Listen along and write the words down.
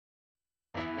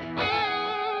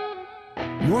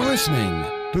You're listening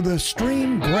to the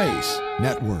Stream Grace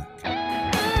Network.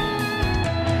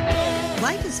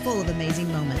 Life is full of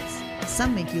amazing moments.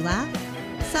 Some make you laugh,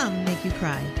 some make you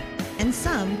cry, and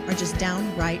some are just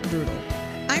downright brutal.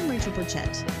 I'm Rachel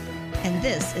Burchett, and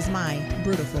this is my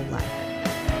Brutiful Life.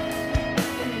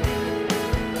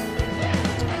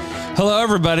 Hello,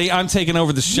 everybody. I'm taking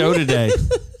over the show today.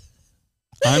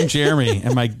 I'm Jeremy,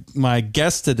 and my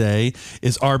guest today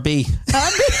is RB.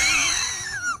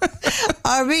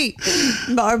 RB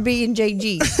and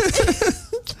JG.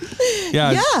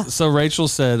 Yeah. Yeah. So Rachel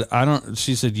said,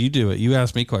 she said, you do it. You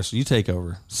ask me questions. You take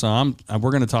over. So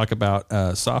we're going to talk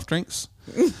about soft drinks.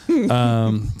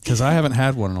 Cause I haven't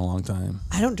had one in a long time.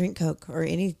 I don't drink Coke or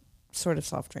any sort of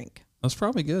soft drink. That's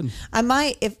probably good. I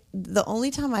might, if the only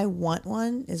time I want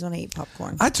one is when I eat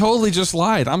popcorn. I totally just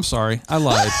lied. I'm sorry. I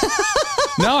lied.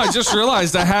 No, I just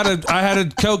realized I had a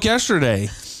Coke yesterday.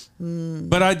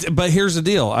 But here's the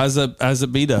deal. I was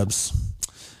at B-Dubs,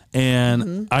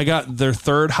 and I got their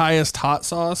third highest hot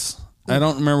sauce. I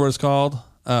don't remember what it's called.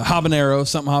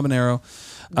 Habanero.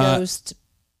 Ghost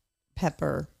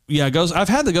pepper. Yeah, I've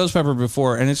had the ghost pepper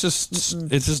before, and it's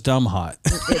just dumb hot.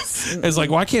 It's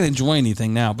like, well, I can't enjoy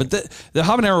anything now. But the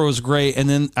habanero was great, and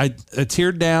then I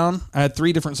tiered down. I had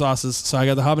 3 different sauces, so I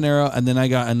got the habanero, and then I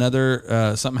got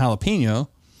another something jalapeno,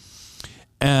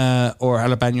 or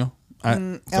jalapeno.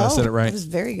 I said it right. It was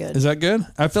very good. Is that good?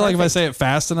 I feel like if I say it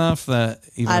fast enough, that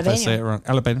even if I say it wrong,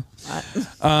 jalapeno.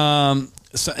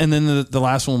 So, and then the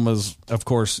last one was, of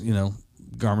course,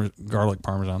 garlic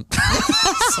parmesan.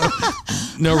 So,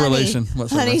 no relation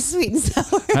whatsoever. Honey, sweet and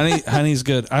sour. Honey's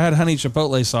good. I had honey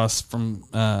chipotle sauce from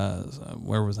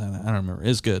where was that? I don't remember.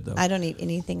 It's good though. I don't eat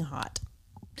anything hot.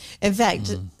 In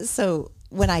fact, so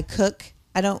when I cook,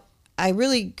 I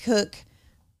really cook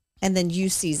and then you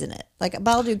season it. But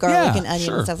I'll do garlic and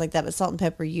onion and stuff like that, but salt and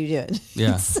pepper, you do it.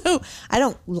 Yeah. So I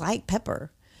don't like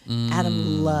pepper.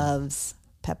 Adam loves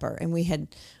pepper. And we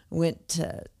went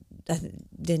to, I think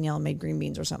Danielle made green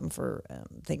beans or something for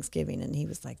Thanksgiving, and he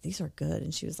was like, "These are good,"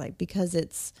 and she was like, "Because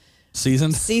it's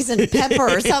seasoned pepper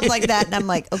or something like that." And I'm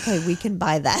like, "Okay, we can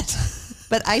buy that,"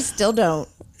 but I still don't.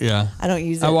 Yeah, I don't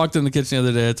use it. I walked in the kitchen the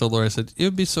other day. I told Laura, I said, "It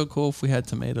would be so cool if we had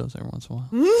tomatoes every once in a while."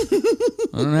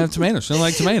 I don't have tomatoes. She don't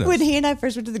like tomatoes. When he and I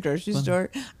first went to the grocery store,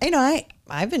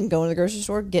 I've been going to the grocery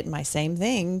store getting my same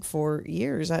thing for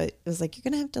years. I was like, "You're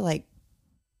gonna have to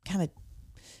kind of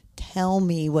tell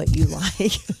me what you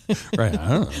like." Right. I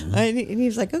don't know. And he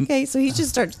was like, "Okay." So he just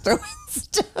starts throwing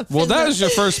stuff. Well, that was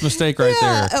your first mistake right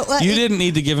there. Well, you didn't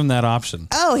need to give him that option.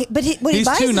 Oh, but he's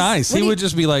too nice. He would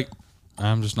just be like,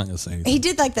 "I'm just not going to say anything." He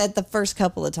did like that the first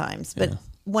couple of times, but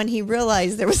when he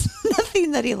realized there was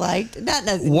nothing that he liked,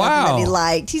 nothing that he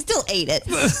liked, he still ate it.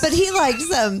 But he liked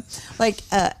some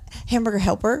hamburger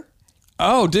helper.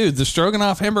 Oh, dude, the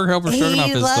stroganoff hamburger helper stroganoff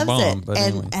is the bomb. It. But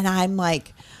anyway. And I'm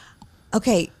like,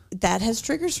 okay, that has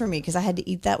triggers for me because I had to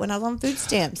eat that when I was on food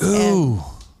stamps. Ooh,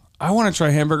 I want to try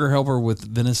hamburger helper with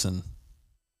venison.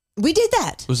 We did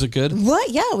that. Was it good? What?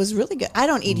 Yeah, it was really good. I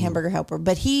don't eat hamburger helper,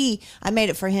 but I made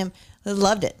it for him. I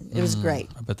loved it. It was great.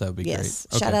 I bet that would be great. Okay,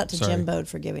 shout out to Jim Bode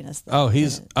for giving us that. He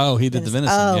did the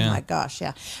venison. Oh yeah. my gosh,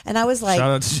 yeah. And I was like, shout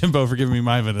out to Jim Bode for giving me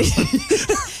my venison.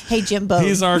 Hey, Jim Bode.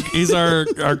 He's our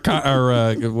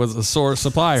was a source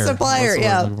supplier. Supplier,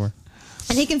 yeah.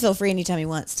 And he can feel free anytime he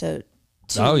wants to.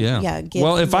 Oh yeah.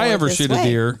 Well, if I ever shoot a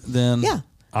deer, then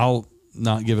I'll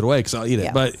not give it away because I'll eat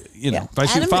it. But if I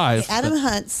shoot 5, Adam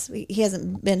hunts. He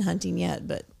hasn't been hunting yet,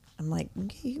 but I'm like,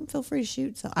 okay, you can feel free to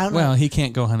shoot. So I don't know. Well, he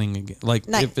can't go hunting again.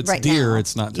 If it's right deer, now.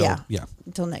 it's not till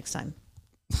until next time.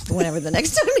 Whenever the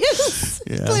next time is.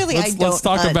 Yeah. Clearly, let's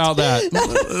talk about that.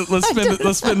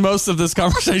 Let's spend most of this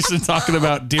conversation talking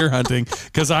about deer hunting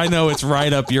because I know it's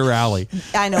right up your alley.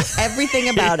 I know everything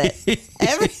about it.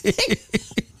 Everything.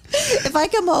 If I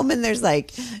come home and there's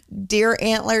deer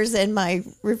antlers in my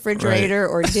refrigerator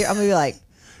or deer, I'm gonna be like,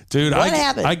 dude, what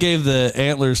happened? I gave the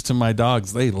antlers to my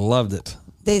dogs. They loved it.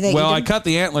 I cut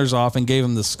the antlers off and gave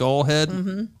them the skull head,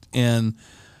 and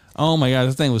oh my god,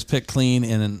 this thing was picked clean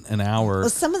in an hour. Well,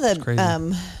 some of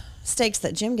the steaks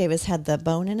that Jim gave us had the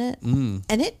bone in it, and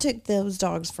it took those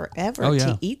dogs forever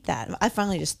to eat that. I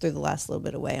finally just threw the last little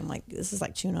bit away. I'm like, this is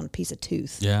like chewing on a piece of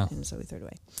tooth. Yeah, and so we threw it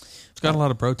away. It's got a lot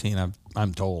of protein.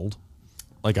 I'm told.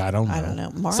 I don't know. I don't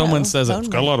know. Someone says it's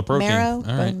got a lot of protein.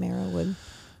 Bone marrow would.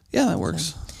 Yeah, that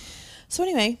works. So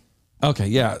anyway. Okay.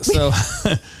 Yeah. So.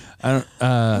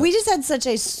 We just had such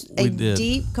a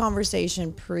deep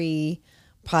conversation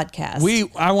pre-podcast.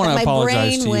 I want to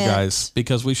apologize to you guys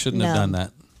because we shouldn't have done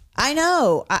that. I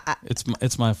know.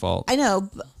 It's my fault. I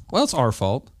know. Well, it's our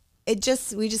fault.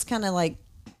 We just kind of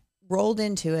rolled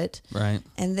into it. Right.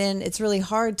 And then it's really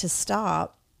hard to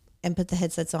stop and put the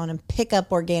headsets on and pick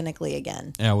up organically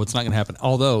again. Yeah, well, it's not going to happen.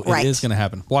 Although Right. it is going to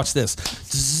happen. Watch this.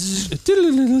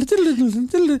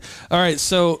 All right,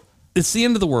 so it's the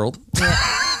end of the world.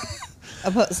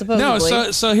 Supposedly. No,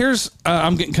 so here's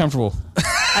I'm getting comfortable.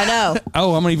 I know.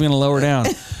 Oh, I'm even going to lower down.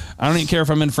 I don't even care if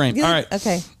I'm in frame. All right.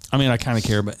 Okay. I mean, I kind of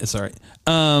care, but it's all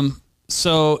right.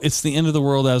 So it's the end of the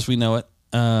world as we know it.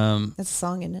 That's a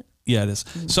song, isn't it? Yeah, it is.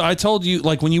 So I told you,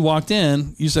 like when you walked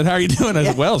in, you said, "How are you doing?" I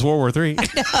said, "Well, it's World War III."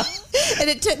 And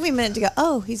it took me a minute to go,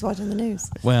 oh, he's watching the news.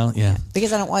 Well, yeah.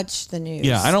 Because I don't watch the news.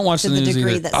 Yeah, I don't watch to the news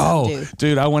degree either. that some do.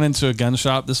 Dude, I went into a gun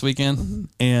shop this weekend,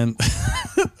 and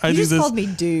I You do just this. called me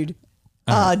dude. Dude.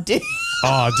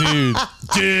 Oh,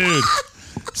 dude.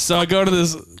 So I go to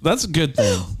this. That's a good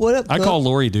thing. What up, I Cook? call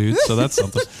Lori dude, so that's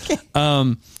something.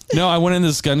 No, I went in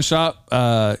this gun shop.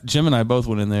 Jim and I both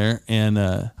went in there, and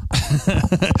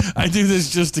I do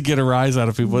this just to get a rise out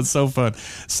of people. It's so fun.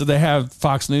 So they have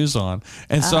Fox News on,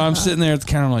 and so I'm sitting there at the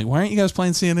counter. I'm like, why aren't you guys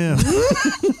playing CNN?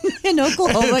 In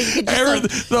Oklahoma, you could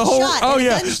just The whole shot in a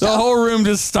gun the shop. whole room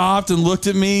just stopped and looked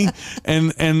at me,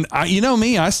 and I, you know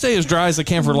me, I stay as dry as I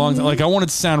can for a long time. Like I wanted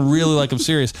to sound really like I'm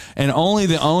serious, and only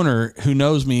the owner who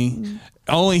knows me,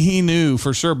 only he knew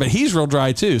for sure. But he's real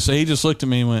dry too, so he just looked at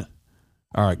me and went,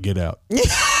 "All right, get out."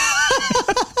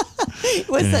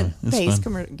 What's Yeah, that it's pace? fun.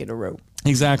 Come here, get a rope.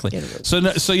 Exactly. Get it.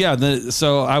 So yeah.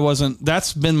 So I wasn't.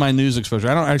 That's been my news exposure.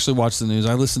 I don't actually watch the news.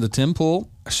 I listen to Tim Pool.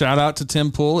 Shout out to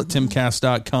Tim Pool at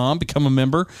timcast.com. Become a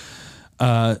member.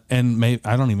 And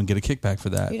I don't even get a kickback for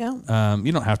that. You don't?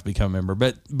 You don't have to become a member.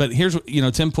 But here's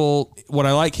Tim Pool. What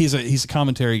I like, he's a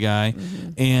commentary guy,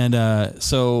 and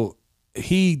so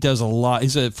he does a lot.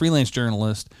 He's a freelance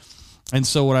journalist, and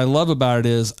so what I love about it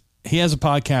is he has a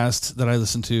podcast that I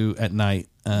listen to at night.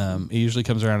 It usually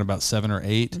comes around about 7 or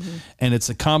 8, and it's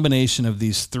a combination of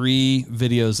these 3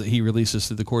 videos that he releases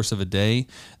through the course of a day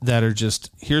that are just,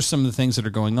 here's some of the things that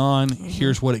are going on.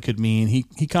 Here's what it could mean.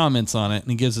 He comments on it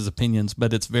and he gives his opinions,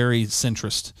 but it's very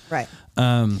centrist. Right.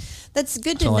 Um, That's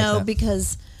good to so I like know that.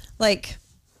 because, like,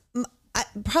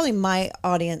 probably my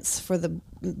audience for the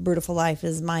Brutal Life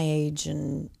is my age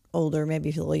and older, maybe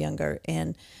a little younger.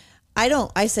 And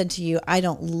I said to you, I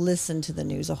don't listen to the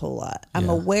news a whole lot. I'm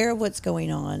Yeah. aware of what's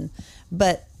going on,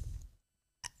 but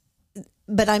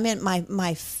I meant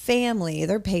my family,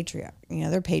 they're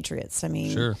they're patriots. I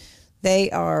mean, Sure.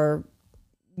 they are,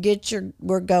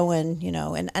 we're going,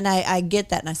 and I get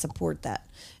that and I support that.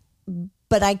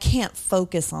 But I can't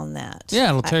focus on that. Yeah,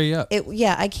 it'll tear you up.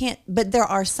 I can't. But there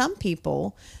are some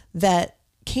people that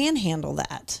can handle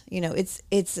that.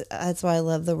 It's that's why I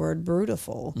love the word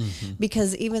brutal,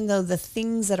 because even though the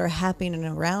things that are happening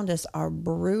around us are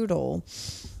brutal,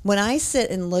 when I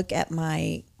sit and look at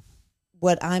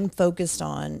what I'm focused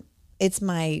on, it's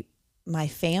my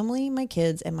family, my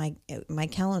kids, and my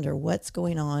calendar. What's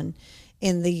going on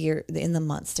in the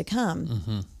months to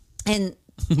come, and.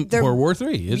 World War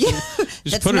III. Just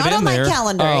That's put it not in on there. my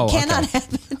calendar. Oh, It cannot okay.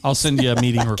 happen. I'll send you a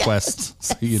meeting request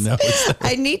so you know.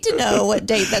 I need to know what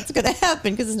date that's going to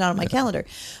happen because it's not on my calendar.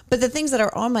 But the things that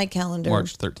are on my calendar.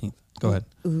 March 13th. Go ahead.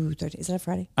 Ooh, 13. Is that a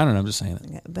Friday? I don't know. I'm just saying it.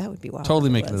 Yeah, that would be wild. Totally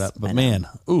if making it was. up. But I know. man,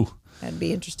 ooh. That'd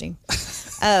be interesting.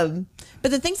 But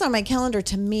the things on my calendar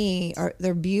to me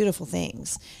they're beautiful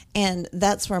things. And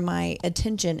that's where my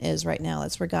attention is right now.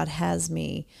 That's where God has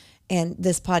me. And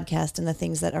this podcast and the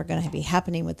things that are going to be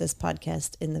happening with this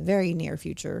podcast in the very near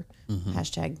future.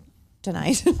 Hashtag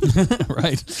tonight.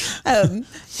 Right.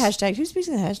 Hashtag. Who speaks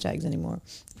in hashtags anymore?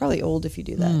 It's probably old if you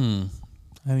do that. I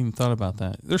hadn't even thought about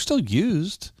that. They're still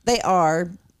used, They are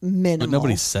minimal. but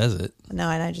nobody says it. No,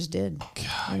 and I just did.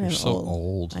 God, you're so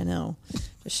old. I know.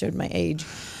 Just showed my age.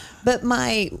 But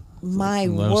my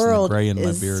Noticing world the gray in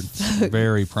is my beard.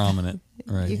 Very prominent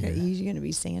right here. You're going to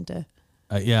be Santa,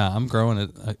 Yeah, I'm growing it.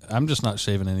 I'm just not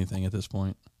shaving anything at this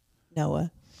point.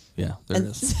 Noah. Yeah, there it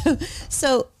is.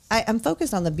 So I'm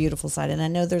focused on the beautiful side, and I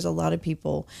know there's a lot of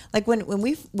people like when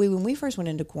we first went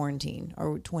into quarantine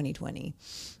or 2020,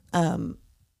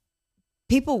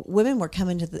 women were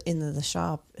coming into the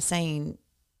shop saying,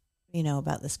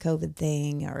 about this COVID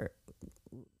thing, or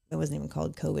it wasn't even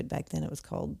called COVID back then. It was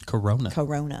called Corona.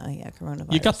 Yeah,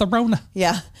 coronavirus. You got the Rona.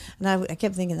 Yeah, and I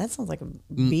kept thinking that sounds like a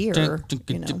beer.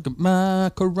 My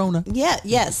Corona. Yeah.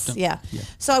 Yes. Yeah.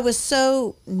 So I was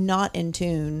so not in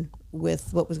tune with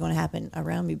what was going to happen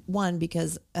around me. One,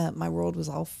 because my world was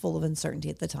all full of uncertainty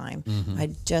at the time.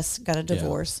 I just got a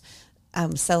divorce.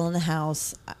 I'm selling the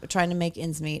house, trying to make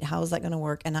ends meet. How is that going to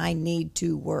work? And I need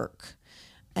to work.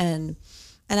 And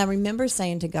I remember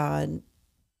saying to God,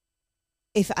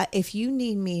 if you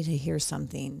need me to hear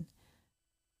something,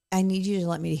 I need you to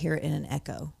let me hear it in an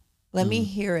echo. Let me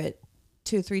hear it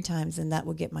 2 or 3 times, and that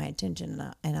will get my attention,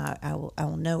 and I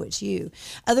will know it's you.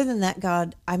 Other than that,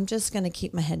 God, I'm just going to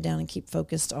keep my head down and keep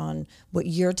focused on what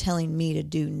you're telling me to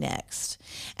do next.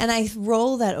 And I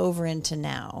roll that over into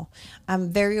now.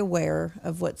 I'm very aware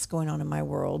of what's going on in my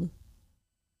world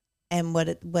and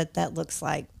what that looks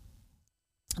like.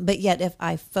 But yet, if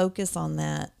I focus on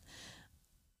that,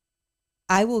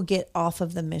 I will get off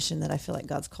of the mission that I feel like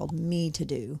God's called me to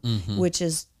do, which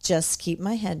is just keep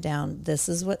my head down. This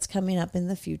is what's coming up in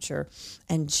the future,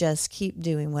 and just keep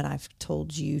doing what I've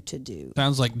told you to do.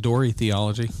 Sounds like Dory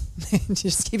theology.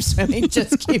 Just keep swimming.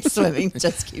 Just keep swimming.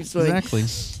 Just keep swimming. Exactly.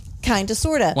 Kind of,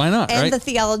 sort of. Why not? And right? the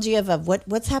theology of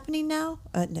what's happening now,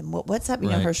 what's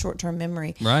happening in her short-term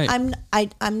memory. Right.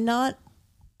 I'm not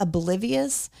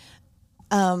oblivious.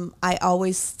 I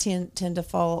always tend to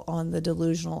fall on the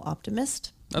delusional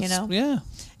optimist. Yeah, nothing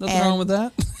And wrong with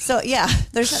that. So yeah,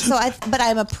 but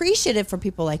I'm appreciative for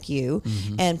people like you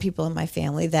and people in my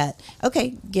family that,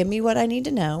 okay, give me what I need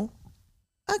to know.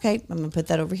 Okay, I'm going to put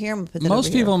that over here. I'm going to put that Most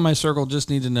over here. people in my circle just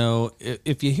need to know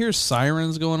if you hear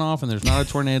sirens going off and there's not a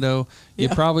tornado, you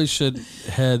probably should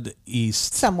head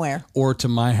east somewhere or to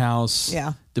my house.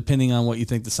 Yeah. Depending on what you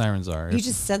think the sirens are. You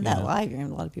just said that live. You're going to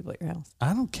have a lot of people at your house.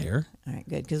 I don't care. All right,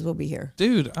 good, because we'll be here.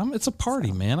 Dude, it's a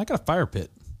party, man. I got a fire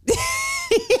pit.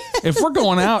 If we're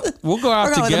going out, we'll go out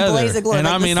We're going together. with a blaze of glory, And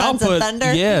like I the mean, I'll Sons of put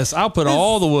Thunder. I'll put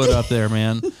all the wood up there,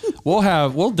 man.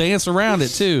 We'll dance around it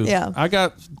too. Yeah. I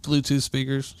got Bluetooth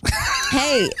speakers.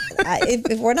 Hey,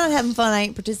 if we're not having fun, I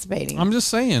ain't participating. I'm just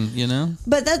saying,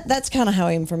 But that's kind of how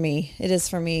I am for me. It is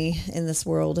for me in this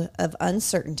world of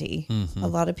uncertainty. A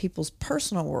lot of people's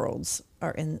personal worlds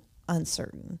are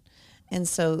uncertain. And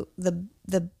so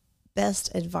the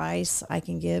best advice I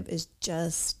can give is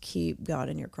just keep God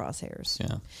in your crosshairs.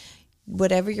 Yeah.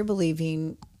 Whatever you're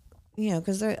believing,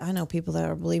 because I know people that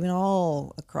are believing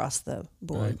all across the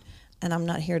board. Right. And I'm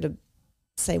not here to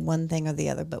say one thing or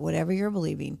the other, but whatever you're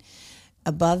believing,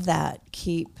 above that,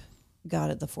 keep God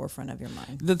at the forefront of your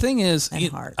mind. The thing is, And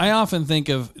heart. I often think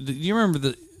of, do you remember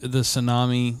the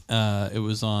tsunami? It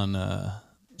was on...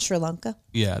 Sri Lanka?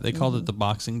 Yeah, they called it the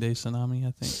Boxing Day tsunami,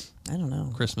 I think. I don't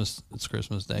know. It's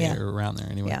Christmas Day or around there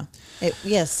anyway. Yeah.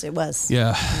 Yes, it was.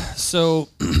 Yeah. So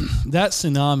that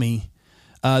tsunami,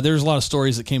 there's a lot of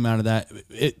stories that came out of that.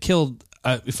 It killed,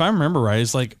 if I remember right,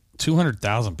 it's like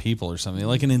 200,000 people or something.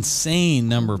 Like an insane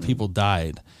number of people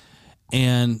died.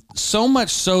 And so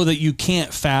much so that you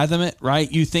can't fathom it, right?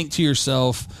 You think to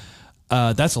yourself,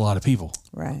 that's a lot of people.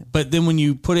 Right. But then when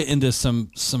you put it into some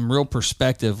real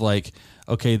perspective, like,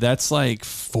 okay, that's like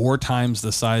 4 times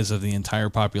the size of the entire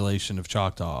population of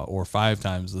Choctaw, or 5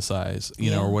 times the size,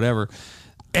 or whatever.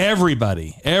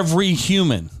 Everybody, every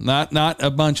human, not a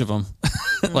bunch of them,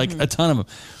 like a ton of them.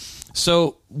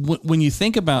 So when you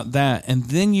think about that, and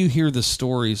then you hear the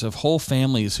stories of whole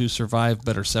families who survive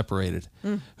but are separated,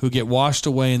 who get washed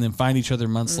away and then find each other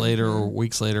months later or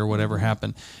weeks later or whatever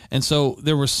happened. And so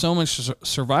there was so much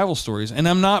survival stories. And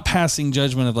I'm not passing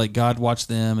judgment of like God watched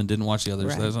them and didn't watch the others.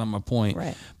 Right. That's not my point.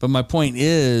 Right. But my point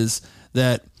is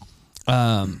that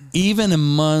even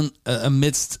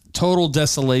amidst total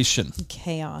desolation,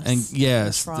 Chaos. and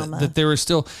yes, trauma. that there are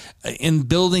still in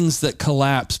buildings that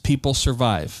collapse, people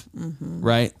survive,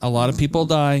 right? A lot of people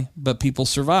die, but people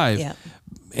survive, Yeah.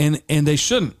 and they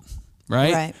shouldn't,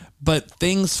 right? Right. But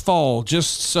things fall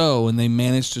just so, and they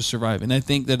manage to survive. And I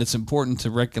think that it's important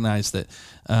to recognize that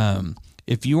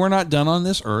if you are not done on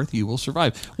this earth, you will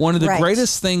survive. One of the Right.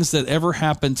 greatest things that ever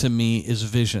happened to me is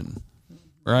vision.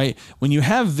 Right? When you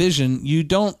have vision, you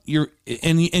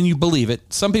believe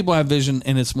it. Some people have vision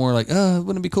and it's more like,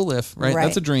 wouldn't it be cool if, right? Right.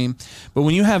 That's a dream. But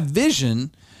when you have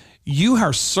vision, you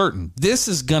are certain this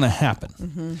is going to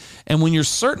happen. And when you're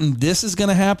certain this is going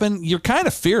to happen, you're kind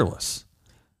of fearless.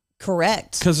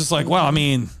 Correct. Because it's like, well, I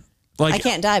mean, like I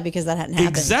can't die because that hadn't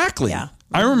happened. exactly. Yeah.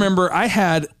 I remember I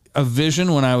had a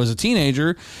vision when I was a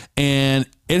teenager, and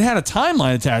it had a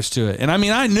timeline attached to it. And I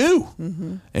mean, I knew,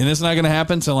 and it's not going to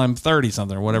happen until I'm 30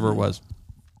 something or whatever it was.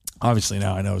 Obviously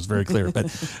now I know it's very clear,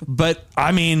 but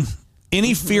I mean,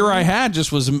 any fear I had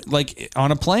just was like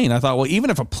on a plane. I thought, well, even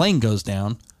if a plane goes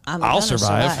down, I'll gonna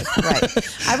survive.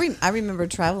 Right. I remember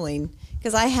traveling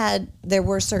because there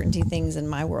were certainty things in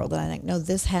my world that I think, no,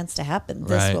 this has to happen.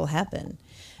 This Right. will happen.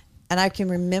 And I can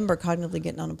remember cognitively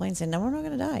getting on a plane and saying, no, we're not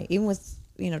going to die. Even with,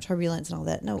 turbulence and all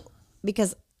that. No,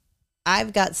 because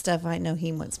I've got stuff I know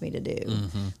he wants me to do.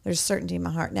 There's certainty in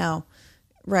my heart. Now,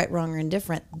 right, wrong, or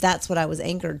indifferent, that's what I was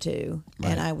anchored to.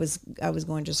 Right. And I was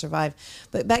going to survive.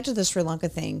 But back to the Sri Lanka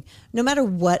thing, no matter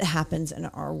what happens in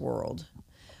our world,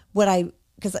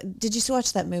 because did you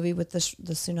watch that movie with the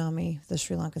tsunami, the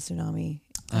Sri Lanka tsunami?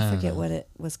 I forget what it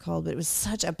was called, but it was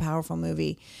such a powerful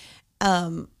movie.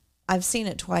 I've seen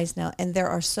it twice now, and there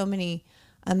are so many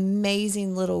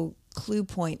amazing little clue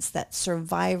points that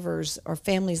survivors or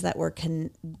families that were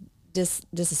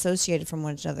disassociated from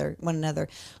one another.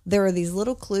 There are these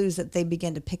little clues that they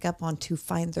begin to pick up on to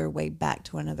find their way back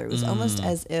to one another. It was almost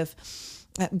as if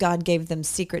God gave them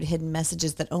secret hidden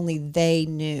messages that only they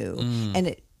knew, and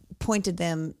it pointed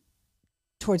them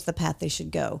towards the path they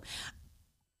should go.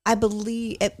 I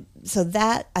believe it, so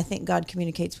that I think God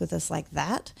communicates with us like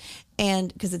that,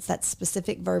 and because it's that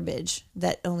specific verbiage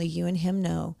that only you and him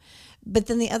know. But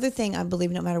then the other thing I believe,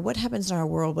 no matter what happens in our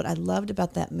world, what I loved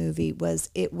about that movie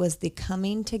was it was the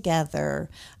coming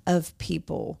together of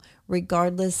people,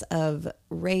 regardless of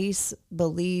race,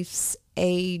 beliefs,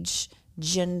 age,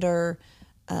 gender,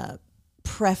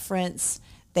 preference.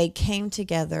 They came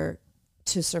together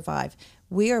to survive.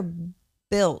 We are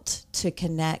built to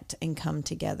connect and come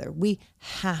together. We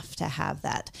have to have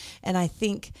that. And I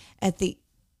think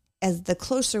as the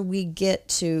closer we get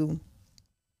to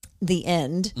the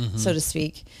end, so to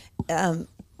speak,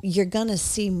 you're going to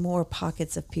see more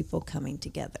pockets of people coming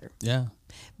together. Yeah.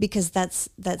 Because that's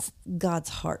God's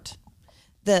heart.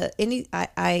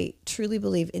 I truly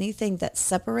believe anything that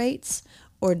separates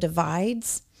or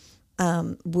divides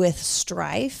with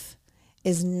strife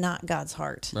is not God's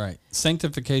heart. Right.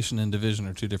 Sanctification and division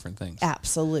are two different things.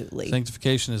 Absolutely.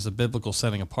 Sanctification is a biblical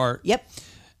setting apart. Yep.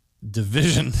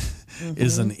 Division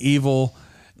is an evil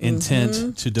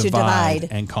intent to divide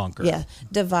and conquer. Yeah.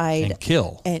 Divide. And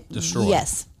kill. And destroy.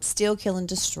 Yes. Steal, kill, and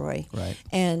destroy. Right.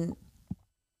 And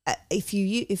if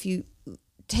you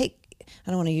take,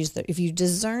 I don't want to use if you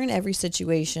discern every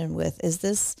situation with,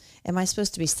 am I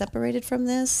supposed to be separated from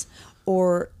this?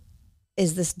 Or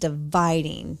is this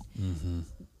dividing?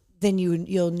 Then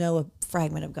you'll know a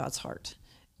fragment of God's heart,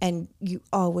 and you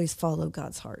always follow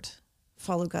God's heart.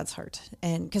 Follow God's heart,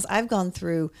 and because I've gone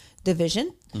through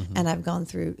division and I've gone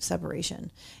through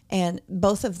separation, and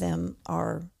both of them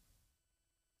are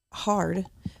hard,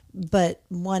 but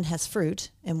one has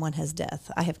fruit and one has death.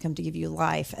 I have come to give you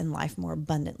life and life more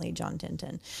abundantly, John 10:10.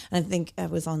 And I think I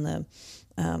was on the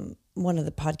one of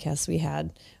the podcasts we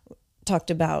had talked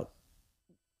about.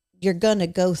 You're going to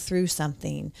go through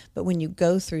something, but when you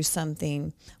go through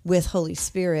something with Holy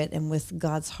Spirit and with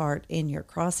God's heart in your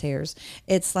crosshairs,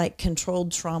 it's like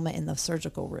controlled trauma in the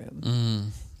surgical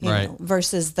room, right?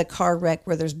 Versus the car wreck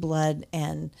where there's blood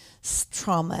and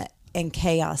trauma and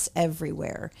chaos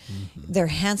everywhere. There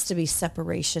has to be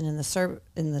separation in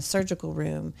the surgical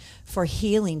room for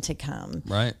healing to come.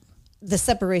 Right. The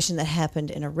separation that happened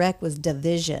in a wreck was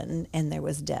division, and there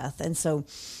was death, and so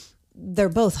they're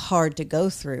both hard to go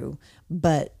through,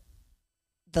 but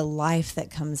the life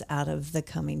that comes out of the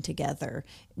coming together,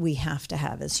 we have to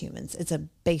have as humans. It's a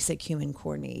basic human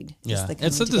core need. Yeah,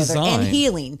 it's a design. And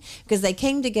healing, because they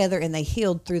came together and they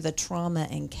healed through the trauma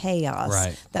and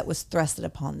chaos that was thrusted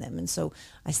upon them. And so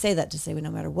I say that to say,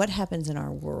 no matter what happens in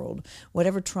our world,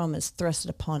 whatever trauma is thrusted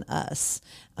upon us,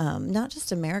 not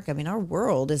just America. I mean, our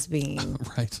world is being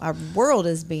our world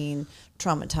is being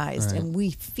traumatized, and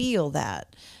we feel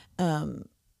that.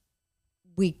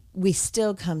 We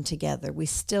still come together. We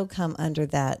still come under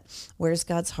that. Where's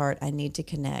God's heart? I need to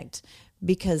connect,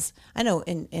 because I know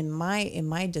in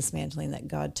my dismantling that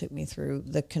God took me through,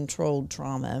 the controlled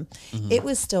trauma, it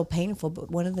was still painful. But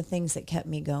one of the things that kept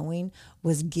me going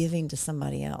was giving to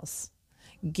somebody else,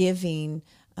 giving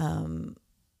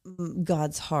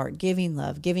God's heart, giving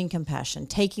love, giving compassion,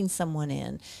 taking someone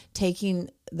in,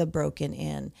 taking the broken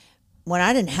in when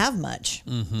I didn't have much.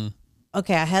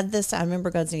 Okay, I had this. I remember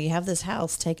God saying, "You have this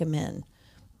house, take them in."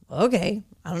 Okay,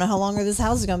 I don't know how long this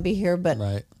house is going to be here, but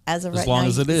as of right now,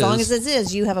 as long as it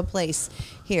is, you have a place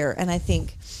here. And I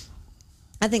think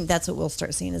that's what we'll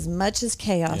start seeing. As much as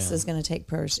chaos is going to take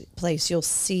place, you'll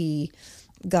see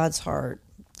God's heart.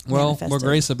 Well, where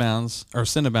grace abounds, or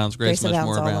sin abounds, grace much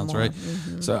more abounds, right?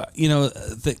 So,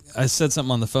 I said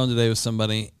something on the phone today with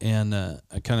somebody, and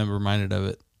I kind of reminded of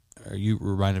it, or you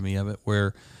reminded me of it,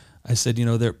 where I said,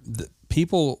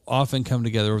 people often come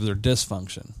together over their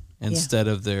dysfunction instead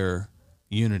of their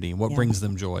unity, what brings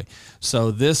them joy.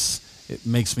 So it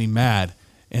makes me mad.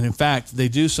 And in fact, they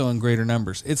do so in greater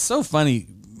numbers. It's so funny.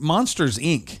 Monsters,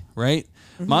 Inc., right?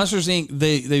 Monsters, Inc.,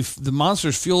 the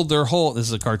monsters fueled their whole, this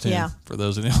is a cartoon for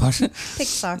those who didn't watch it.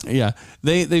 Pixar. Yeah.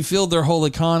 They fueled their whole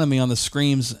economy on the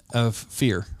screams of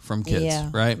fear from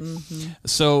kids, right?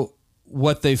 So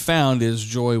what they found is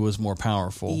joy was more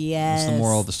powerful. Yes. That's the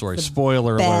moral of the story.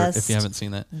 Spoiler alert if you haven't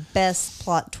seen that. Best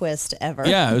plot twist ever.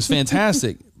 Yeah, it was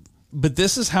fantastic. but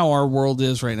this is how our world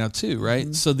is right now too, right?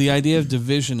 Mm-hmm. So the idea of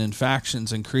division and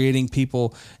factions and creating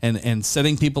people and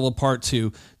setting people apart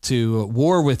to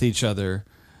war with each other.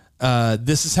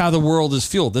 This is how the world is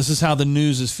fueled. This is how the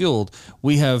news is fueled.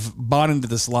 We have bought into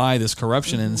this lie, this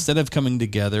corruption, and instead of coming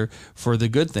together for the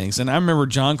good things. And I remember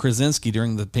John Krasinski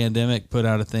during the pandemic put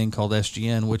out a thing called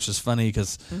SGN, which is funny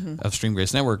because of Stream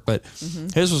Grace Network, but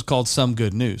his was called Some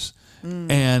Good News.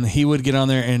 And he would get on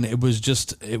there, and it was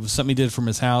something he did from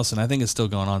his house, and I think it's still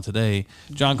going on today.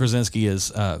 John Krasinski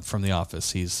is from The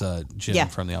Office. He's Jim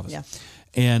from The Office. Yeah.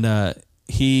 And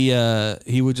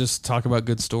he would just talk about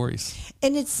good stories.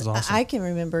 And it's awesome. I can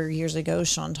remember years ago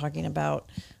Sean talking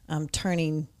about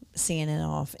turning CNN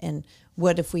off, and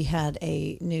what if we had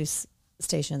a news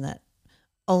station that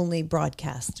only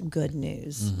broadcast good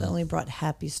news, that only brought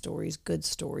happy stories, good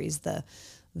stories, the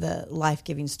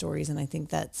life-giving stories. And I think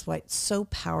that's why it's so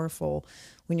powerful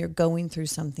when you're going through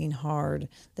something hard,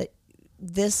 that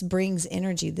this brings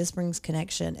energy, this brings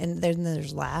connection, and then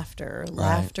there's laughter. Right.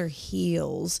 Laughter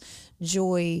heals.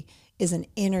 Joy is an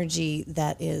energy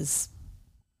that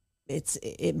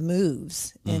it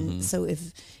moves. And so if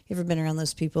you've ever been around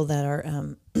those people that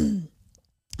are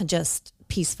just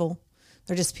peaceful,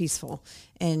 they're just peaceful,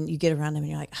 and you get around them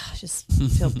and you're like, I just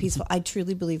feel peaceful. I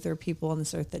truly believe there are people on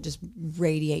this earth that just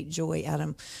radiate joy.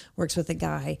 Adam works with a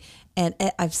guy, and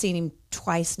I've seen him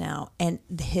twice now, and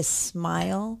his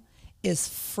smile is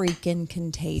freaking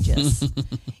contagious.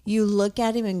 You look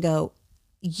at him and go,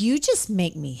 you just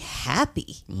make me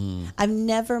happy. I've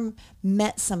never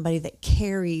met somebody that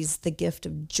carries the gift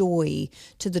of joy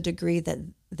to the degree that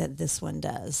this one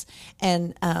does.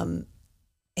 And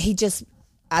he just,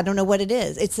 I don't know what it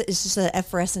is. It's just an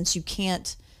effervescence. You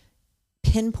can't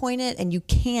pinpoint it, and you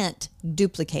can't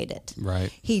duplicate it.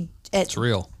 Right. It's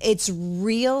real. It's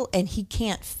real, and he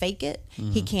can't fake it.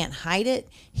 He can't hide it.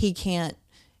 He can't,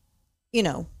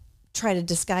 try to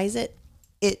disguise it.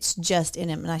 It's just in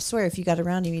him. And I swear, if you got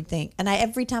around him, you'd think, and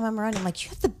every time I'm around him, I'm like, you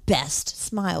have the best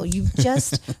smile. You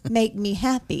just make me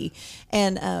happy.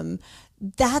 And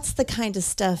that's the kind of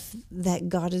stuff that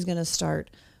God is going to start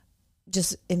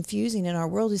just infusing in our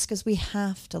world, is because we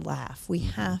have to laugh. We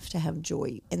have to have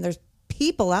joy. And there's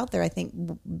people out there, I think,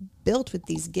 built with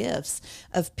these gifts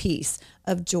of peace,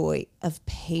 of joy, of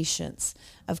patience,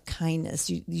 of kindness.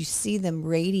 You see them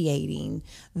radiating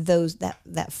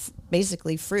that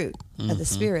basically fruit of the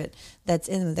Spirit that's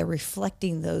in them. They're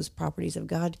reflecting those properties of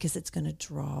God, because it's going to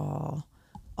draw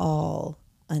all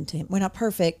unto Him. We're not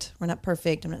perfect. I'm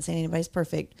not saying anybody's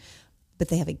perfect, but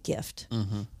they have a gift,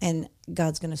 and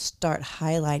God's going to start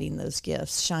highlighting those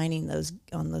gifts, shining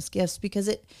on those gifts, because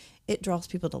it draws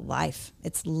people to life.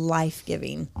 It's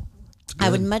life-giving. I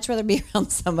would much rather be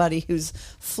around somebody who's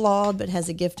flawed but has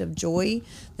a gift of joy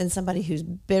than somebody who's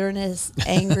bitterness,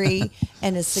 angry,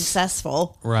 and is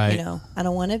successful. Right. I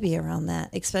don't want to be around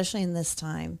that, especially in this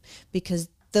time, because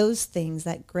those things,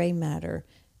 that gray matter,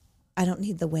 I don't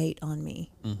need the weight on me.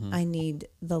 I need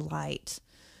the light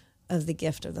of the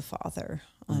gift of the Father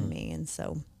on me. And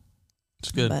so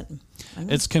it's good. But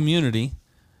it's community.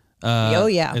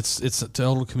 It's a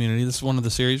total community. This is one of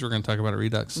the series we're going to talk about at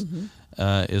Redux,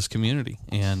 is community,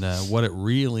 and what it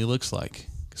really looks like.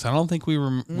 Because I don't think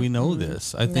we know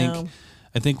this. I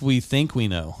think we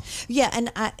know. Yeah,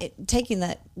 and taking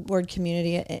that word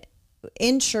community,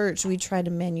 in church, we try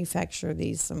to manufacture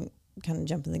these. I'm kind of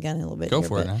jumping the gun a little bit. Go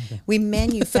for it. Okay. We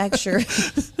manufacture.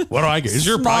 What do I get? It's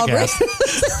your podcast.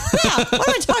 Yeah, what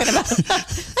am I talking about?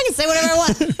 I can say whatever I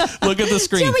want. Look at the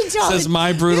screen. It says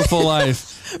My Brutal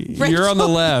Life. You're on the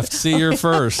left. See, you're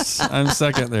first. I'm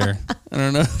second there. I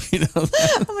don't know if you know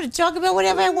that. I'm going to talk about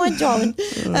whatever I want, John.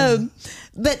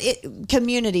 But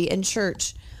community and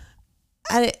church,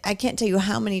 I can't tell you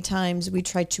how many times we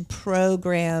try to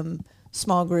program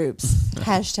small groups,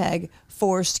 hashtag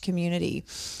forced community.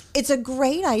 It's a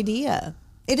great idea.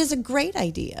 It is a great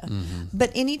idea.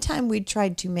 But anytime we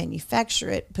tried to manufacture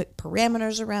it, put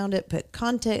parameters around it, put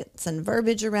contents and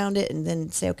verbiage around it, and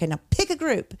then say, okay, now pick a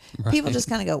group. Right. People just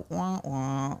kind of go, wah,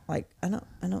 wah. Like, I don't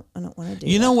want to do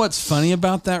You know what's funny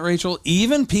about that, Rachel?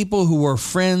 Even people who are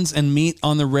friends and meet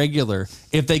on the regular,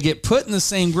 if they get put in the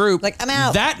same group, like, I'm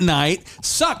out. That night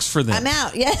sucks for them. I'm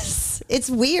out. Yes. It's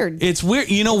weird. It's weird.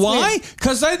 You know why?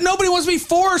 Because nobody wants to be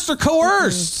forced or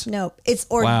coerced. No, it's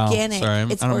organic. Wow.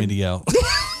 Sorry, I don't mean to yell.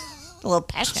 A little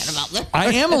passionate about that. I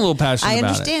am a little passionate about it. I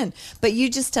understand. But you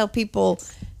just tell people,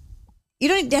 you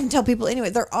don't even have to tell people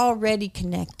anyway. They're already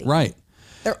connecting. Right.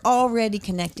 They're already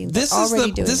connecting. This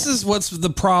is what's the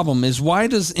problem is, why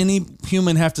does any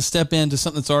human have to step into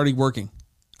something that's already working?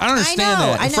 I don't understand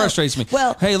that. It frustrates me.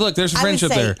 Well, hey, look, there's a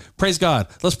friendship there. Praise God.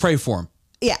 Let's pray for him.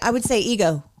 Yeah, I would say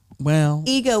ego. Well,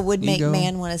 ego would make ego,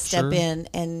 man want to step sure. in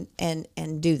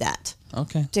and do that.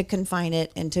 Okay. To confine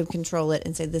it and to control it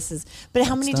and say this is. But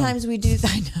how many times we do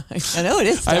that? I know it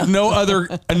is dumb. I have no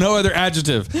other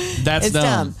adjective. That's It's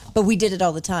dumb. But we did it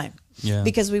all the time. Yeah.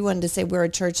 Because we wanted to say we're a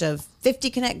church of 50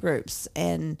 connect groups,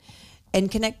 and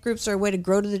connect groups are a way to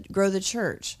grow the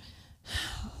church.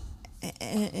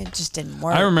 It just didn't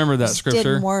work. I remember that It just scripture.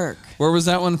 Didn't work. Where was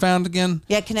that one found again?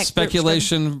 Yeah, connect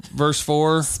Speculation, verse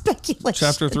 4. Speculation.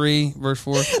 Chapter 3, verse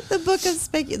 4.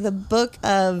 The book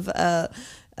of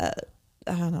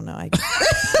I don't know.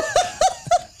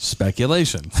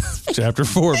 Speculation, chapter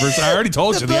 4, verse. I already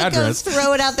told you the address.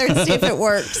 Throw it out there and see if it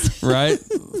works. Right?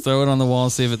 Throw it on the wall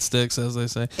and see if it sticks, as they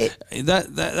say.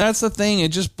 That's the thing.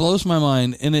 It just blows my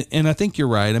mind, and I think you're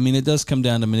right. I mean, it does come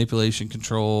down to manipulation,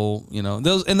 control. You know,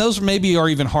 those maybe are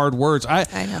even hard words. I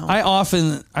know. I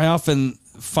often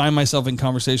find myself in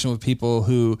conversation with people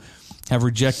who have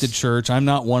rejected church. I'm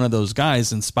not one of those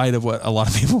guys, in spite of what a lot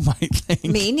of people might think.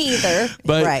 Me neither.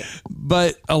 But, right.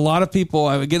 But a lot of people,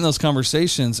 I get in those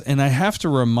conversations, and I have to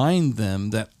remind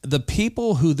them that the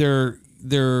people who they're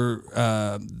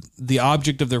the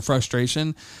object of their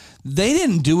frustration, they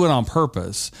didn't do it on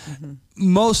purpose. Mm-hmm.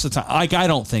 Most of the time, like, I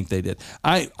don't think they did.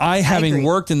 I having agree.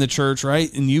 worked in the church,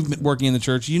 right, and you've been working in the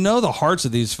church, you know the hearts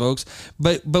of these folks.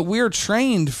 But we're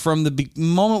trained from the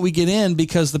moment we get in,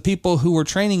 because the people who were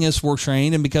training us were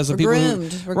trained, and because the people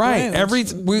groomed. who We're right,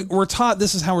 groomed. we're taught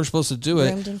this is how we're supposed to do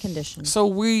it. Groomed and conditioned. So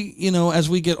we, as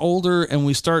we get older and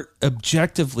we start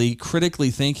objectively,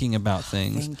 critically thinking about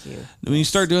things. Thank you. When you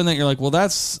start doing that, you're like, well,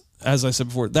 that's, as I said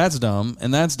before, that's dumb,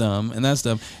 and that's dumb, and that's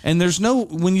dumb. And there's no,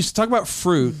 when you talk about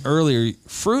fruit earlier,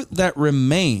 fruit that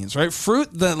remains, right? Fruit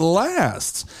that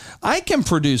lasts. I can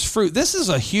produce fruit. This is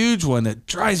a huge one that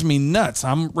drives me nuts.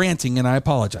 I'm ranting, and I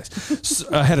apologize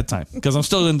ahead of time, because I'm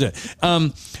still going to do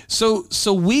it.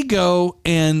 So we go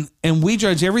and we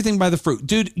judge everything by the fruit.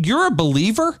 Dude, you're a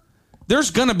believer. There's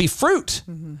going to be fruit,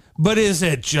 but is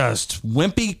it just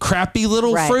wimpy, crappy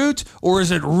little Right. fruit, or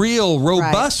is it real,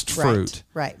 robust fruit?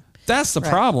 Right. That's the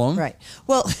problem. Right.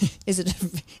 Well, is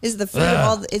the fruit of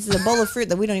all? Is it a bowl of fruit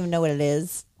that we don't even know what it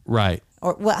is? Right.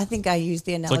 Or well, I think I used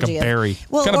the It's analogy. like a berry.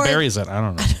 Well, what kind or- of berry is that? I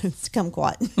don't know. It's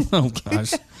kumquat. Oh,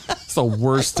 gosh. It's the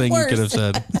worst thing you could have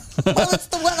said. Well, it's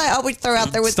the one I always throw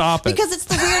out there with. Stop it. Because it's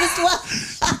the weirdest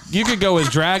one. You could go with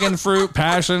dragon fruit,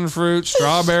 passion fruit,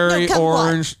 strawberry, No, kumquat.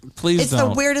 orange. Please It's don't.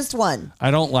 the weirdest one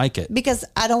I don't like it. because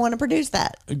I don't want to produce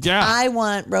that. Yeah. I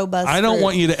want robust. I don't fruit.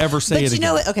 want you to ever say But it you again.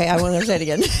 know what? Okay, I won't ever say it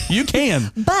again. You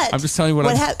can. But I'm just telling you what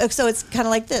I'm... So it's kind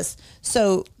of like this.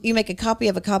 So you make a copy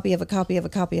of a copy of a copy of a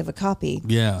copy of a copy.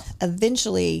 Yeah.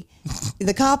 Eventually,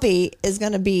 the copy is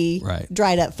going to be Right.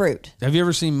 dried up fruit. Have you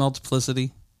ever seen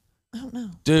Multiplicity? I don't know.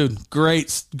 Dude, great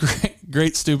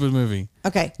stupid movie.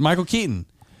 Okay. Michael Keaton.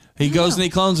 He goes and he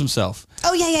clones himself.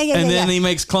 Oh yeah. And then he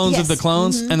makes clones of Yes. the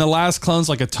clones, and the last clone's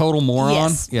like a total moron.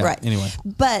 Yes, Yeah. right. Anyway.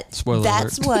 But Spoiler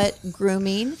that's alert. what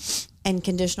grooming and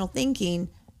conditional thinking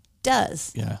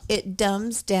does. Yeah. It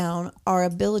dumbs down our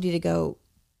ability to go,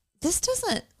 this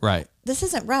Right.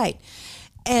 isn't right.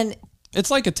 And It's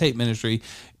like a tape ministry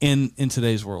in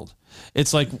today's world.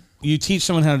 It's like you teach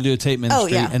someone how to do a tape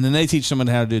ministry, yeah. and then they teach someone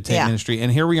how to do a tape Yeah. ministry.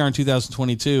 And here we are in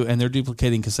 2022, and they're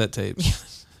duplicating cassette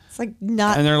tapes. it's like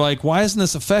not And they're like, why isn't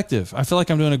this effective? I feel like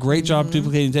I'm doing a great job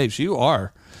duplicating tapes. You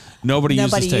are. Nobody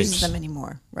nobody uses tapes. uses them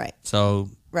anymore. Right. So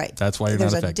Right. that's why you're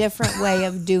There's not a effective. different way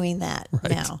of doing that Right.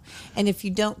 now. And if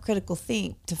you don't critical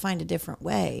think to find a different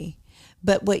way,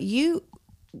 but what you,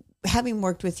 having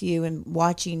worked with you and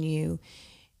watching you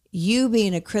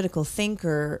being a critical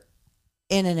thinker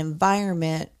in an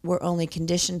environment where only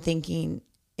conditioned thinking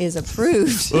is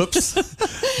approved. Oops.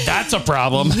 That's a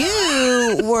problem.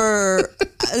 You were,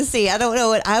 let's see, I don't know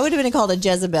what, I would have been called a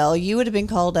Jezebel. You would have been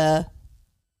called a,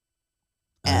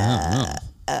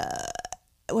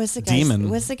 what's the guy's, Demon.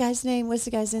 What's the guy's name? What's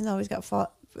the guy's name that always got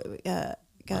fought? I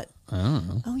don't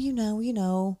know. Oh, you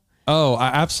know. Oh,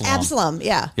 Absalom. Absalom,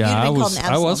 yeah. Yeah, You'd I been was- called an I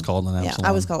Absalom. was called an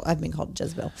Absalom. I've been called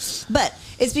Jezebel. But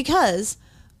it's because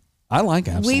I like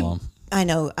Absalom. I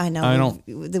know. I don't-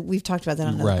 We've talked about that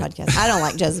on another Right. podcast. I don't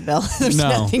like Jezebel. There's No.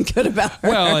 nothing good about her.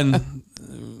 Well, and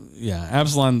yeah,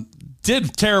 Absalom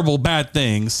did terrible, bad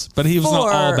things, but he was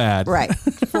not all bad. Right.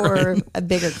 For a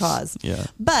bigger cause. Yeah.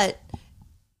 But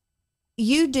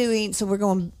you doing, so we're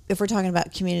going, if we're talking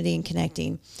about community and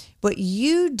connecting, what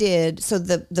you did, so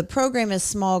the program is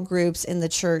small groups in the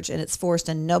church and it's forced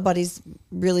and nobody's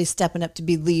really stepping up to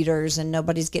be leaders and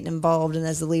nobody's getting involved. And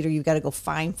as a leader, you've got to go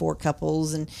find 4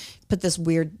 couples and put this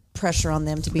weird pressure on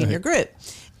them to be in your group.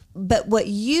 But what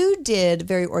you did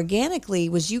very organically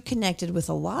was you connected with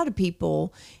a lot of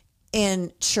people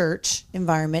in church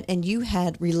environment and you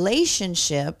had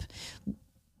relationship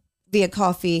via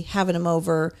coffee, having them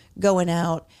over, going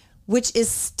out, which is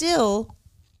still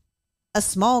a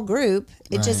small group.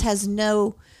 It just has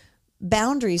no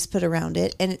boundaries put around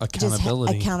it, and it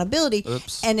accountability. just accountability.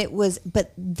 Oops. And it was,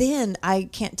 but then I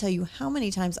can't tell you how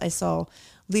many times I saw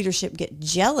leadership get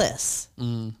jealous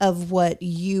of what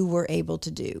you were able to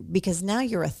do, because now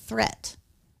you're a threat.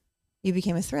 You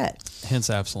became a threat. Hence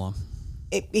Absalom.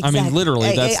 Exactly. I mean,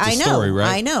 literally, that's the story,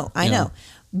 right? I know.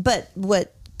 But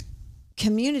what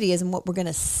community is, and what we're going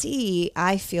to see,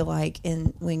 I feel like,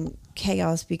 when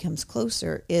chaos becomes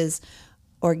closer, is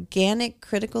organic,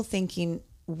 critical thinking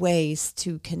ways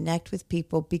to connect with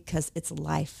people, because it's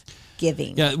life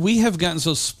giving. Yeah, we have gotten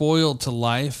so spoiled to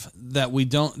life that we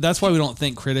don't. That's why we don't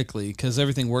think critically, because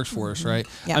everything works for us, right?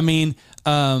 Yeah. I mean,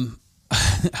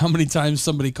 how many times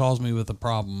somebody calls me with a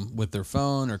problem with their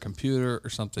phone or computer or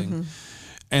something,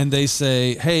 and they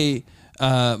say, "Hey,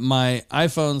 my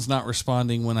iPhone's not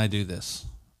responding when I do this,"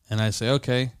 and I say,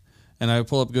 "Okay." And I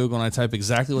pull up Google and I type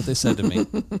exactly what they said to me.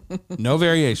 No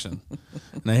variation.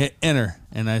 And I hit enter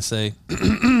and I say,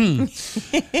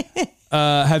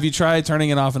 have you tried turning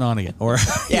it off and on again? Or,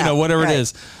 whatever it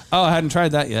is. Oh, I hadn't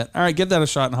tried that yet. All right, give that a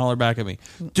shot and holler back at me.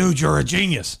 Dude, you're a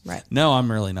genius. Right. No,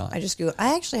 I'm really not. I just Google.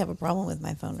 I actually have a problem with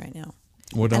my phone right now.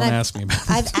 Well, don't ask me about it.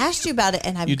 I've asked you about it,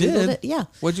 and I've You Googled did? it. Yeah.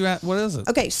 What is it?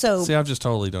 Okay, so See, I just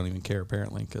totally don't even care,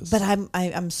 apparently. But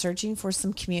I'm searching for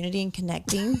some community and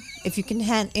connecting. If you can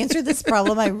answer this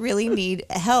problem, I really need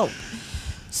help.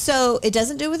 So it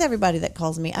doesn't do it with everybody that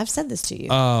calls me. I've said this to you.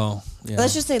 Oh, yeah.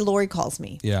 Let's just say Lori calls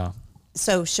me. Yeah.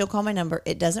 So she'll call my number.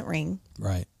 It doesn't ring.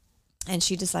 Right. And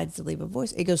she decides to leave a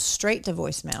voice. It goes straight to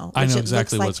voicemail. I know which it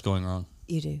exactly looks what's like going wrong.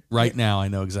 You do. Right now, I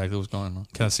know exactly what's going on.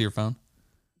 Can I see your phone?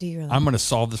 Do you really? I'm going to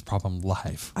solve this problem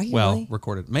live. Are you well, really?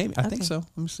 recorded. Maybe. I think Okay. so.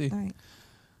 Let me see. All right.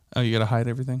 Oh, you got to hide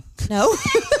everything? No.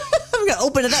 I'm going to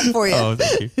open it up for you. Oh,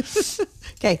 thank you.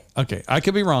 Okay. Okay. I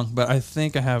could be wrong, but I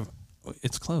think I have.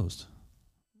 It's closed.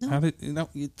 No. How did no?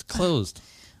 It's closed.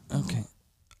 Okay.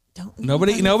 Don't.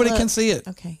 Nobody look. can see it.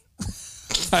 Okay.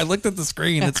 I looked at the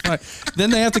screen. It's fine. Then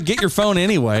they have to get your phone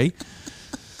anyway.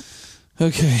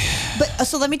 Okay. But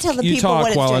so let me tell the You people talk what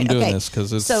it's while doing. I'm doing okay. this,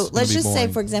 'cause it's so gonna let's be just say,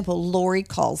 boring. for example, Lori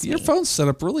calls Your me. phone's set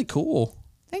up really cool.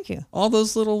 Thank you. All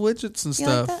those little widgets and You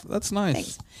like stuff. that? That's nice.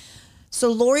 Thanks.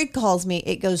 So Lori calls me.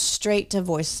 It goes straight to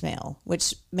voicemail,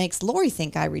 which makes Lori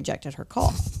think I rejected her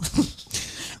call.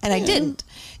 And I didn't.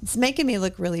 It's making me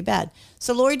look really bad.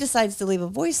 So Lori decides to leave a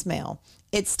voicemail.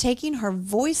 It's taking her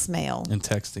voicemail And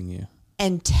texting you.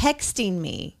 and texting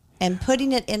me and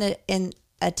putting it in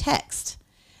a text.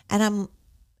 And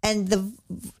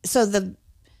the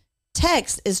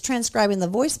text is transcribing the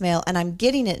voicemail, and I'm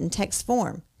getting it in text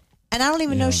form. And I don't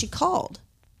even know she called.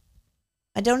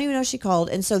 I don't even know she called.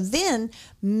 And so then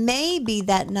maybe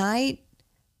that night,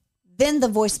 then the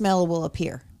voicemail will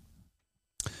appear.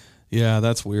 Yeah,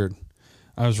 that's weird.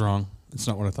 I was wrong. It's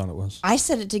not what I thought it was. I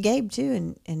said it to Gabe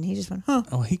too, and he just went, huh.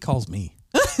 Oh, he calls me.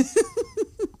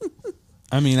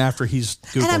 I mean, after he's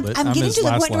Googled And it. I'm getting his to the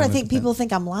last point where I line think with the people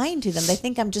think I'm lying to them. They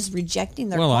think I'm just rejecting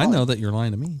their Well, call. I know that you're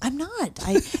lying to me. I'm not.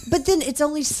 But then it's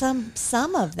only some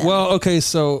of them. Well, okay,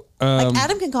 so like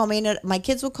Adam can call me, and my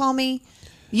kids will call me.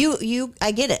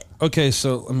 I get it. okay,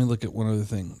 so let me look at one other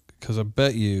thing, because I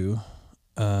bet you,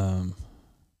 maybe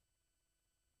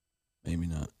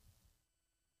not.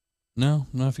 No,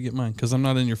 not if you get mine, because I'm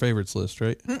not in your favorites list,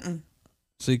 right? Mm-mm.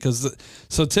 See,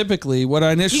 so typically what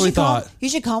I initially thought. You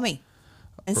should call me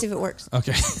and see if it works.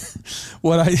 Okay,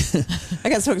 what I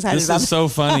got so excited this about is so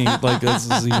funny. Like this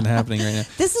is even happening right now.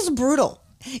 This is brutal.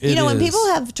 It when is. people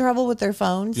have trouble with their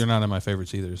phones. You're not in my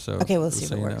favorites either, so Okay, we'll see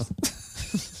just if it so you works. know.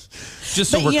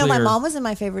 Just so But we're clear. my mom was in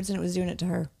my favorites, and it was doing it to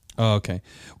her. Oh, okay.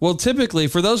 Well, typically,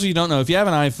 for those of you who don't know, if you have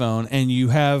an iPhone and you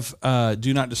have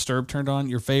Do Not Disturb turned on,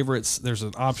 your favorites, there's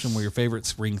an option where your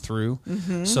favorites ring through.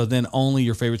 Mm-hmm. So then only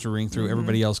your favorites will ring through. Mm-hmm.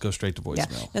 Everybody else goes straight to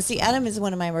voicemail. Yeah. Now, see, Adam is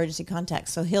one of my emergency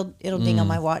contacts, so it'll ding on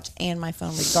my watch and my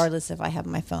phone, regardless if I have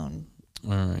my phone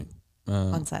All right.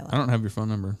 on silent. I don't have your phone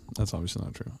number. That's obviously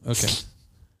not true. Okay.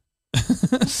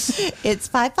 It's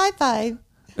 555.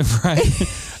 Right.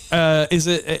 Is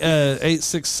it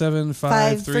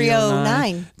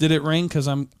 867-5309? Did it ring? Because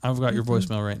I've got your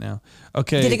voicemail right now.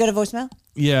 Okay. Did it go to voicemail?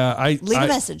 Yeah, Leave a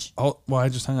message. Oh, well, I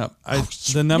just hung up.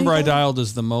 The number I dialed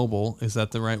is the mobile. Is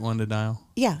that the right one to dial?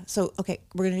 Yeah. So okay,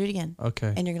 we're gonna do it again.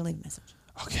 Okay. And you're gonna leave a message.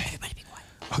 Okay. Everybody be quiet.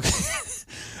 Okay.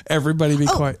 Everybody be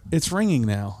quiet. It's ringing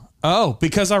now. Oh,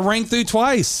 because I rang through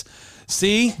twice.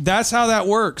 See, that's how that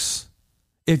works.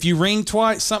 If you ring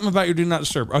twice, something about your Do Not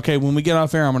Disturb. Okay, when we get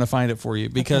off air, I'm going to find it for you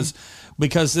because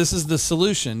this is the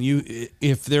solution.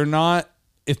 If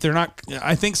if they're not,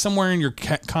 I think somewhere in your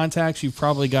contacts, you've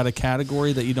probably got a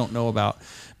category that you don't know about,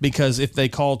 because if they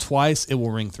call twice, it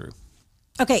will ring through.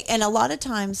 Okay. And a lot of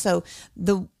times, so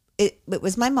it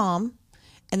was my mom,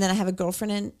 and then I have a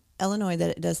girlfriend in Illinois that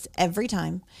it does every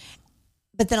time.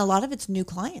 But then a lot of it's new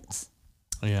clients.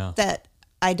 Yeah. That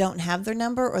I don't have their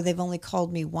number, or they've only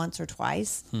called me once or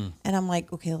twice. And I'm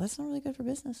like, okay, well, that's not really good for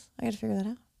business. I got to figure that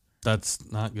out. That's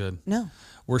not good. No.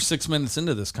 We're 6 minutes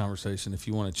into this conversation if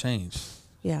you want to change.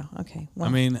 Yeah. Okay. Well,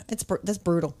 I mean, that's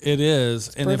brutal. It is.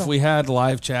 It's and brutal. if we had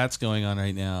live chats going on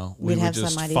right now, we would have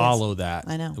just some ideas. follow that.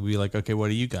 I know. We'd be like, okay, what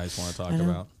do you guys want to talk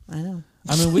about? I know.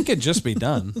 I mean, we could just be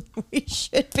done. We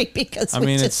should be, because I we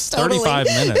mean, just it's 35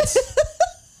 minutes.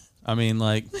 I mean,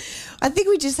 like, I think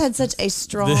we just had such a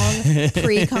strong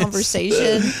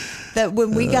pre-conversation that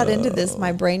when we got into this,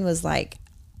 my brain was like,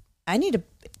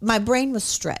 my brain was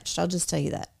stretched. I'll just tell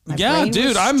you that. My yeah, brain dude,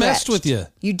 was I messed stretched. with you.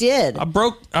 You did. I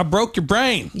broke your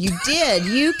brain. You did.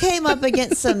 You came up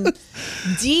against some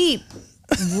deep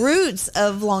roots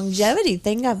of longevity,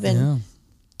 thing I've been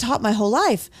taught my whole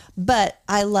life. But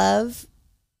I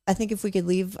think if we could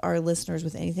leave our listeners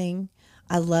with anything,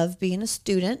 I love being a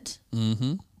student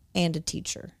and a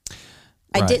teacher.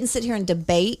 Right. I didn't sit here and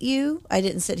debate you. I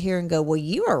didn't sit here and go, well,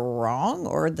 you are wrong,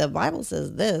 or the Bible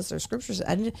says this, or scripture says.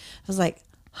 I was like,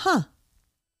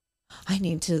 I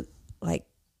need to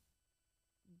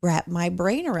wrap my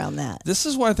brain around that. This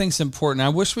is what I think is important. I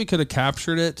wish we could have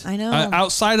captured it. I know.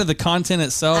 Outside of the content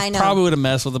itself, I know. probably would have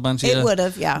messed with a bunch of you. It would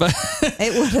have, yeah.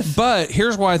 It would have. But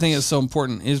here's why I think it's so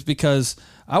important, is because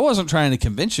I wasn't trying to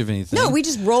convince you of anything. No, we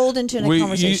just rolled into a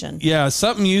conversation.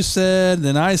 Something you said,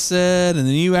 then I said, and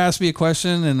then you asked me a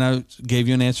question, and I gave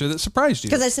you an answer that surprised you.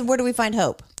 Because I said, where do we find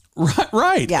hope?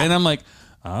 Right. Yeah. And I'm like,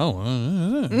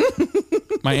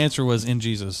 my answer was in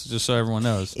Jesus, just so everyone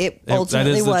knows. It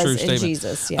ultimately was in statement.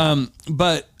 Jesus. Yeah.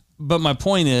 But my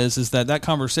point is that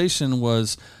conversation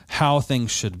was how things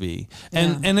should be.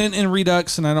 And in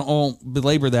Redux, and I won't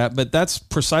belabor that, but that's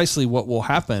precisely what will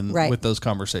happen with those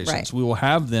conversations. Right. We will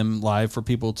have them live for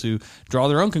people to draw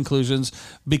their own conclusions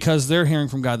because they're hearing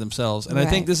from God themselves. And I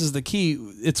think this is the key.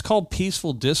 It's called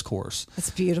peaceful discourse.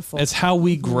 It's beautiful. It's how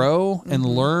we grow and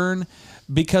learn.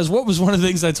 Because what was one of the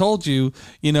things I told you,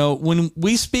 when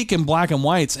we speak in black and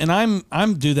whites, and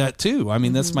I'm do that too. I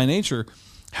mean, that's my nature.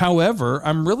 However,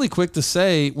 I'm really quick to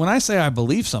say, when I say I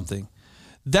believe something,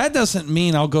 that doesn't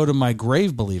mean I'll go to my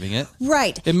grave believing it.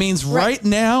 Right. It means right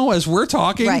now, as we're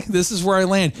talking, this is where I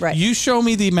land. Right. You show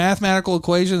me the mathematical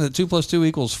equation that 2 +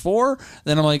 2 = 4,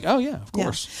 then I'm like, oh yeah, of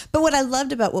course. Yeah. But what I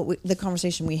loved about the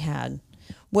conversation we had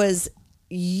was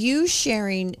you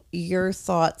sharing your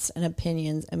thoughts and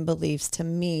opinions and beliefs to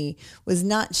me was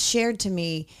not shared to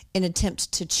me in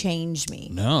attempt to change me.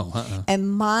 No. And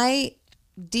my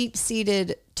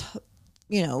deep-seated,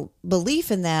 belief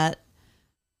in that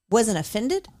wasn't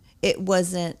offended. It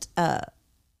wasn't, it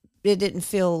didn't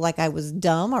feel like I was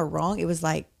dumb or wrong. It was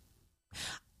like,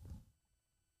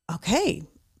 okay,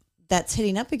 that's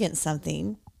hitting up against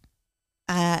something.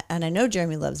 And I know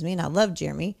Jeremy loves me, and I love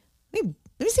Jeremy. Let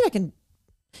me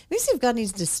see if God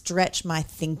needs to stretch my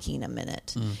thinking a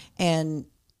minute.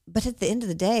 But at the end of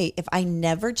the day, if I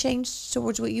never change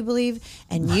towards what you believe,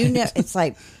 and it's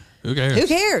like, who cares? Who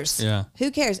cares? Yeah.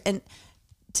 Who cares? And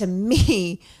to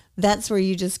me, that's where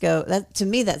you just go. To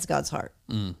me, that's God's heart.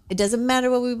 It doesn't matter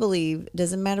what we believe. It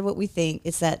doesn't matter what we think.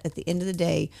 It's that at the end of the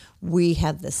day, we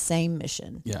have the same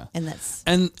mission. Yeah. And that's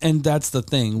and that's the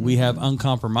thing. We have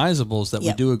uncompromisables that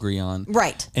we do agree on.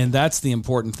 Right. And that's the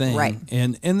important thing. Right.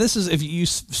 And this is, if you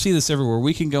see this everywhere,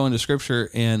 we can go into Scripture,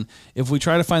 and if we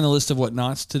try to find the list of what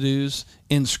not to do's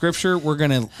in Scripture, we're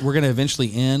gonna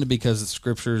eventually end, because the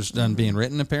Scripture's done being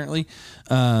written, apparently.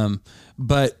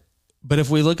 But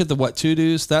if we look at the what to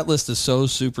do's, that list is so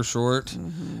super short,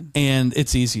 and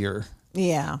it's easier.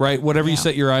 Yeah. Right? Whatever you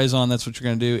set your eyes on, that's what you're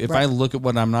going to do. If I look at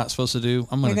what I'm not supposed to do,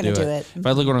 I'm going to do it. If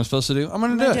I look at what I'm supposed to do, I'm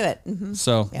going to do it. Mm-hmm.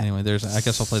 So anyway, I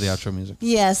guess I'll play the outro music.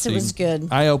 Yes, it was good.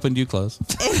 I opened, you close.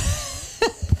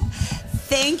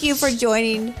 Thank you for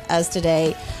joining us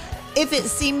today. If it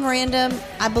seemed random,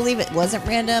 I believe it wasn't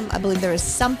random. I believe there was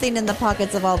something in the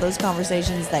pockets of all those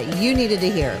conversations that you needed to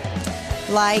hear.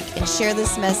 Like and share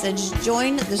this message.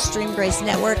 Join the Stream Grace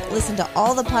Network. Listen to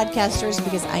all the podcasters,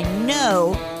 because I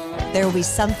know there will be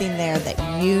something there that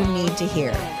you need to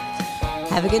hear.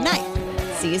 Have a good night.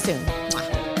 See you soon.